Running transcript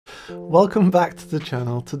Welcome back to the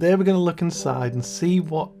channel. Today we're going to look inside and see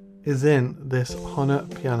what is in this Hohner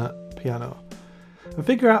Pianet piano and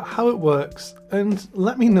figure out how it works, and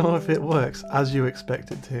let me know if it works as you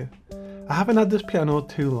expect it to. I haven't had this piano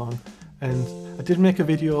too long, and I did make a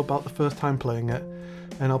video about the first time playing it,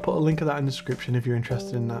 and I'll put a link of that in the description if you're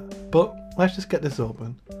interested in that. But let's just get this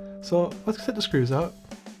open. So let's get the screws out.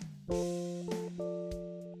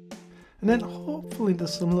 And then hopefully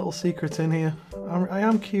there's some little secrets in here. I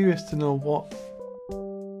am curious to know what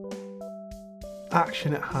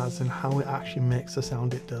action it has and how it actually makes the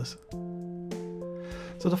sound it does.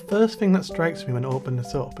 So the first thing that strikes me when I open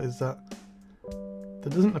this up is that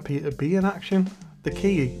there doesn't appear to be an action. The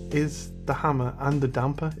key is the hammer and the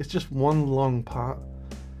damper. It's just one long part.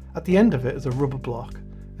 At the end of it is a rubber block,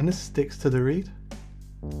 and this sticks to the reed.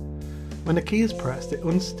 When the key is pressed, it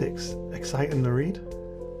unsticks, exciting the reed.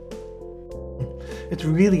 It's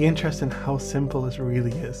really interesting how simple this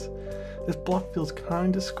really is. This block feels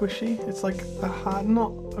kind of squishy. It's like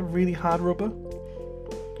not a really hard rubber.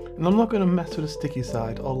 And I'm not going to mess with the sticky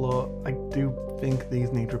side, although I do think these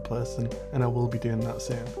need replacing, and I will be doing that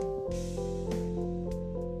soon.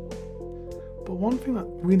 But one thing that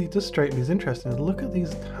really does strike me as interesting is look at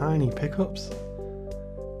these tiny pickups.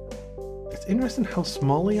 It's interesting how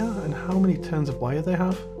small they are and how many turns of wire they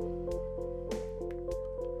have.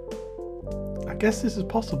 I guess this is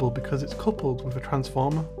possible because it's coupled with a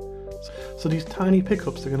transformer. So these tiny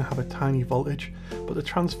pickups are going to have a tiny voltage, but the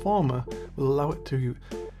transformer will allow it to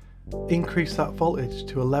increase that voltage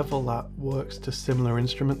to a level that works to similar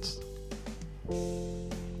instruments.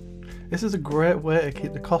 This is a great way to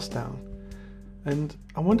keep the cost down, and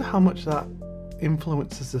I wonder how much that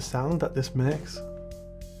influences the sound that this makes.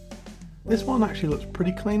 This one actually looks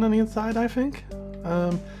pretty clean on the inside, I think.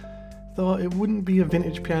 Though it wouldn't be a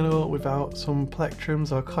vintage piano without some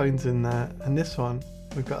plectrums or coins in there, and this one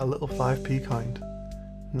we've got a little 5p coin.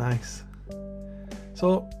 Nice.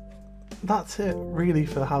 So that's it really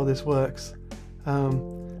for how this works.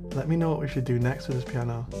 Let me know what we should do next with this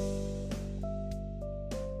piano.